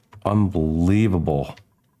make it. Unbelievable.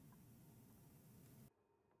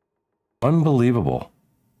 Unbelievable.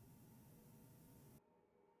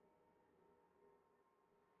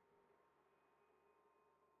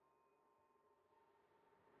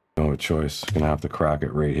 No choice. Gonna have to crack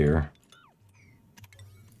it right here.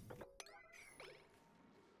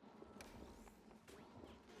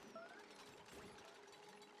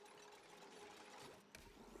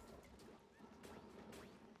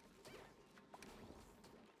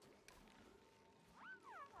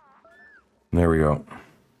 There we go.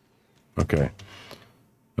 Okay.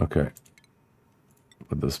 Okay.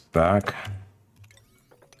 Put this back.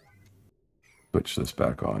 Switch this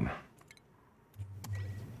back on.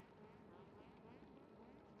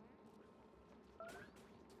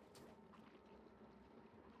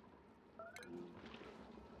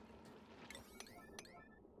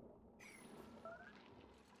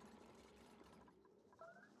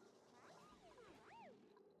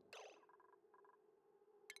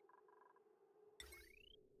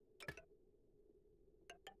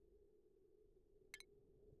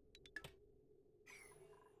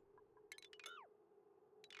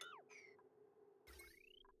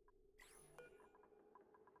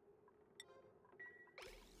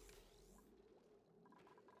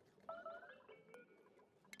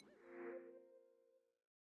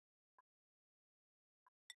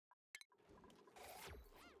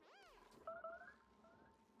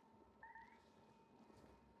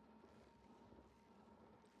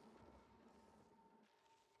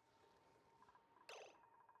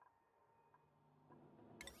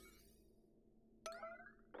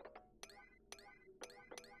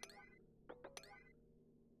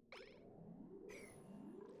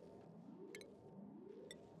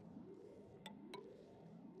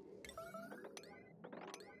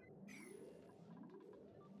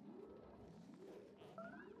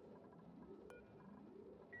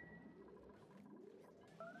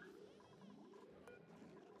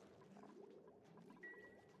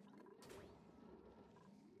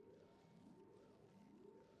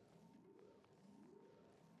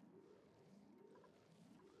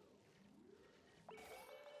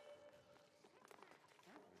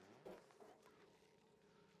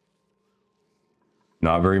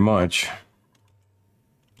 Not very much.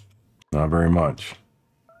 Not very much.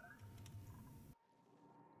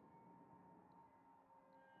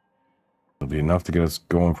 It'll be enough to get us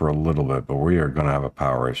going for a little bit, but we are going to have a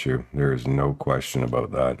power issue. There is no question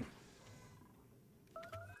about that.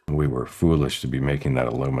 We were foolish to be making that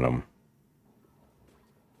aluminum.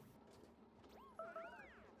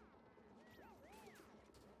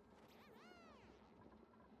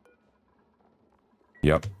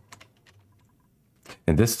 Yep.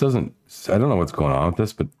 And this doesn't, I don't know what's going on with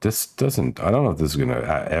this, but this doesn't, I don't know if this is going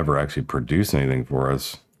to ever actually produce anything for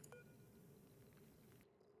us.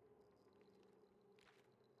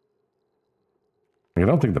 I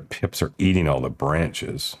don't think the pips are eating all the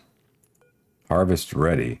branches. Harvest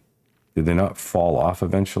ready. Did they not fall off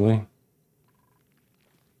eventually?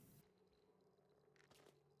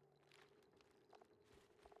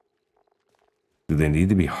 Do they need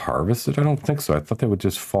to be harvested? I don't think so. I thought they would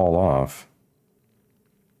just fall off.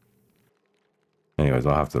 Anyways,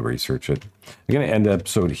 I'll have to research it. I'm going to end the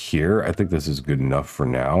episode here. I think this is good enough for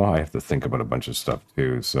now. I have to think about a bunch of stuff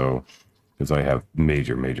too. So, because I have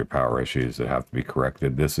major power issues that have to be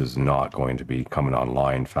corrected. This is not going to be coming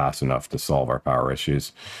online fast enough to solve our power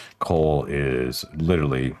issues. Coal is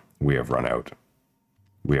literally, we have run out.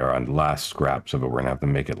 We are on last scraps of it. We're going to have to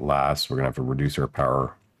make it last. We're going to have to reduce our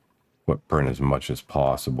power footprint as much as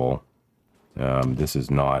possible. This is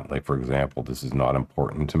not, like, for example, this is not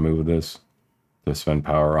important to move this, to spend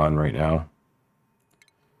power on right now.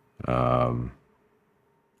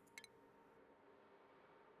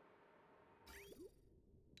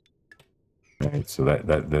 Right, so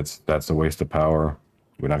that's a waste of power.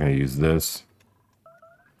 We're not going to use this.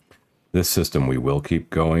 This system we will keep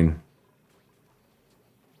going.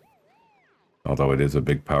 Although it is a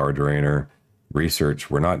big power drainer. Research,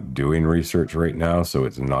 we're not doing research right now, so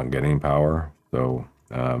it's not getting power. So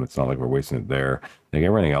it's not like we're wasting it there. I think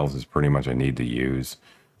everything else is pretty much I need to use.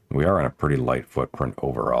 We are on a pretty light footprint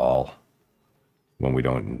overall when we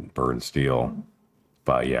don't burn steel.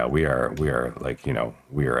 But yeah, we are like, you know,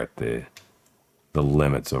 we are at the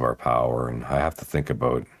limits of our power, and I have to think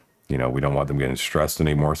about, you know, we don't want them getting stressed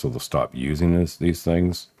anymore, so they'll stop using these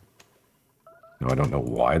things. You know, I don't know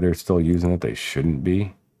why they're still using it. They shouldn't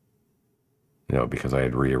be. You know, because I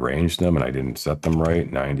had rearranged them and I didn't set them right.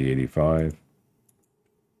 90, 85.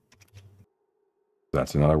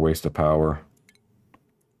 That's another waste of power.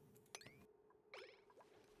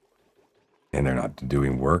 And they're not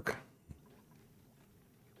doing work.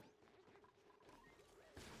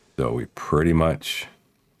 So we pretty much...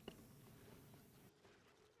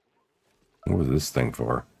 What was this thing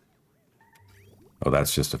for? Oh,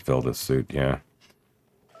 that's just to fill this suit, yeah.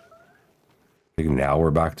 I think now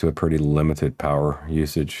we're back to a pretty limited power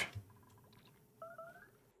usage.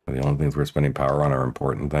 The only things we're spending power on are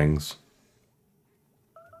important things.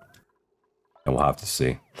 And we'll have to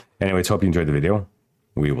see. Anyways, hope you enjoyed the video.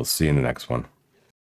 We will see you in the next one.